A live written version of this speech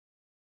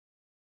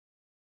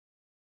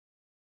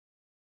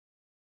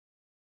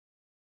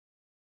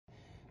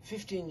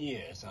15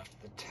 years after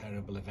the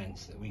terrible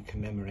events that we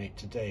commemorate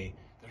today,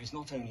 there is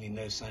not only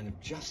no sign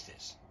of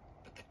justice,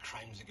 but the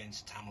crimes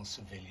against Tamil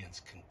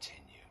civilians continue.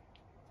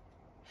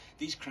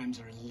 These crimes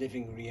are a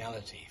living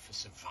reality for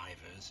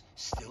survivors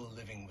still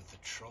living with the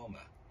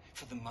trauma,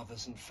 for the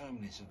mothers and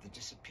families of the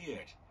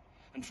disappeared,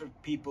 and for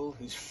people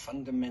whose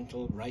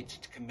fundamental right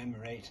to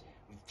commemorate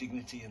with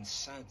dignity and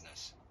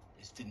sadness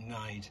is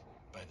denied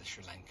by the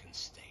Sri Lankan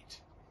state,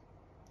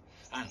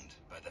 and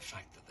by the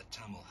fact that the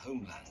Tamil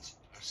homelands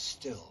are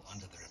still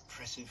under the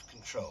repressive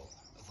control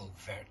of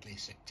overtly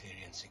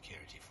sectarian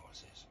security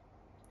forces.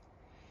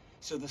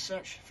 So the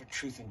search for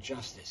truth and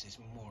justice is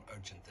more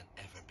urgent than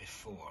ever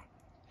before.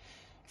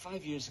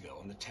 5 years ago,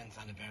 on the 10th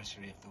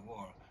anniversary of the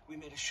war, we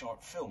made a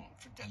short film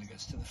for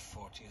delegates to the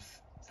 40th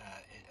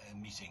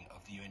meeting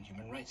of the UN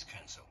Human Rights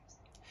Council.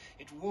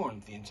 It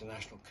warned the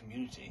international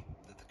community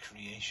that the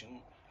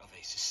creation of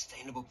a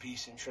sustainable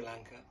peace in Sri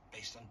Lanka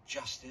based on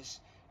justice,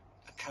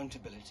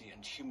 accountability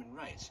and human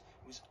rights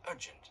was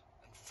urgent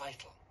and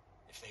vital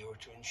if they were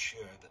to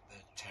ensure that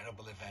the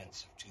terrible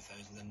events of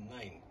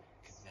 2009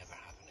 could never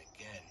happen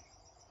again.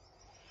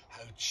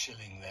 How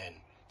chilling then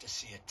to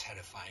see a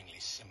terrifyingly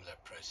similar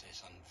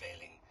process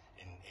unveiling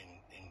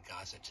in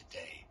Gaza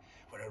today,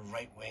 where a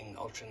right-wing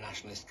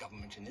ultra-nationalist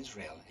government in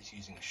Israel is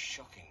using a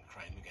shocking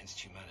crime against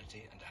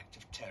humanity and act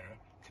of terror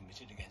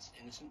committed against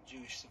innocent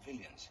Jewish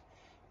civilians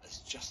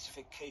as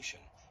justification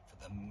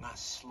for the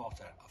mass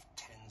slaughter of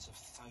tens of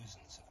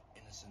thousands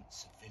of innocent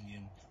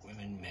civilian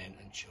women, men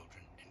and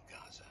children in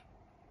Gaza.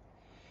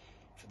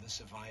 For the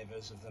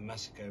survivors of the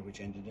massacre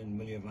which ended in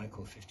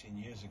Mullivaikkal 15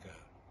 years ago,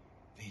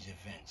 these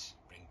events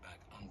bring back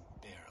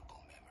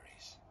unbearable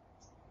memories.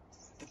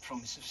 The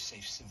promise of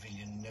safe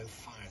civilian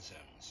no-fire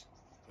zones,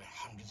 where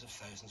hundreds of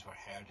thousands were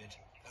herded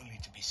only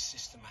to be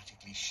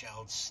systematically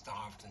shelled,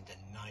 starved and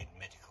denied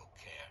medical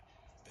care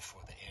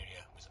before the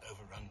area was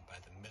overrun by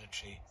the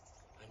military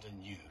and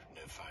a new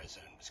no-fire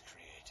zone was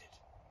created.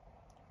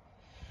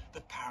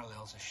 The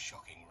parallels are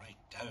shocking right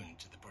down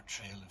to the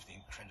portrayal of the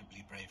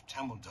incredibly brave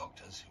Tamil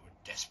doctors who were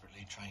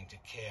desperately trying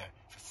to care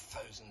for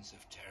thousands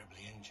of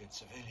terribly injured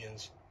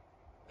civilians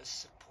as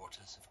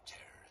supporters of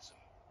terrorism.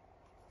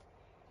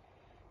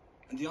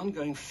 And the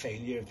ongoing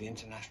failure of the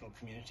international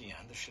community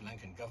and the Sri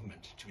Lankan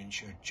government to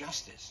ensure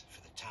justice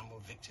for the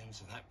Tamil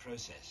victims of that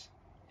process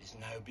is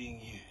now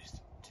being used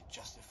to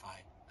justify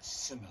a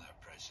similar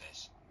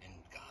process in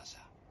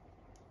Gaza.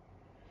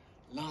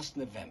 Last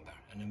November,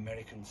 an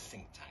American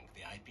think tank,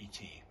 the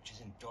IPT, which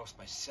is endorsed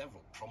by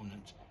several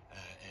prominent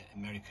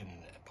American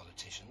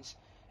politicians,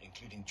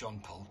 including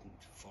John Bolton,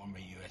 former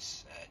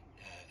US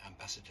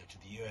ambassador to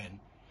the UN,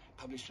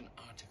 published an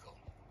article.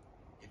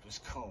 It was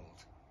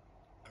called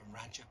A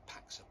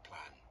Rajapaksa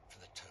Plan for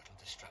the Total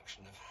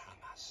Destruction of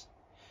Hamas,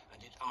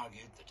 and it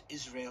argued that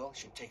Israel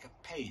should take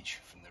a page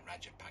from the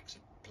Rajapaksa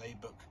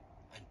playbook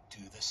and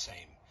do the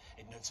same.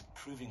 It notes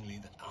approvingly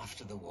that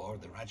after the war,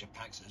 the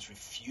Rajapaksas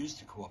refused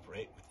to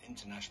cooperate with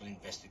international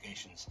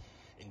investigations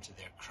into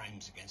their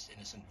crimes against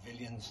innocent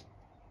civilians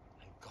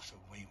and got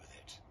away with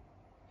it.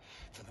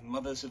 For the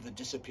mothers of the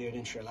disappeared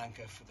in Sri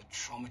Lanka, for the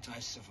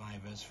traumatized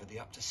survivors, for the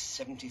up to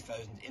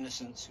 70,000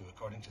 innocents who,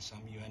 according to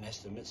some UN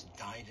estimates,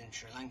 died in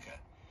Sri Lanka,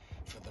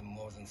 for the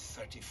more than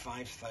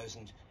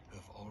 35,000 who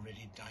have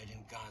already died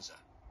in Gaza,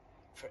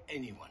 for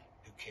anyone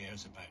who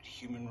cares about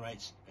human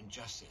rights and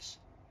justice,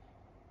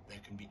 there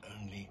can be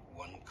only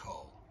one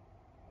call.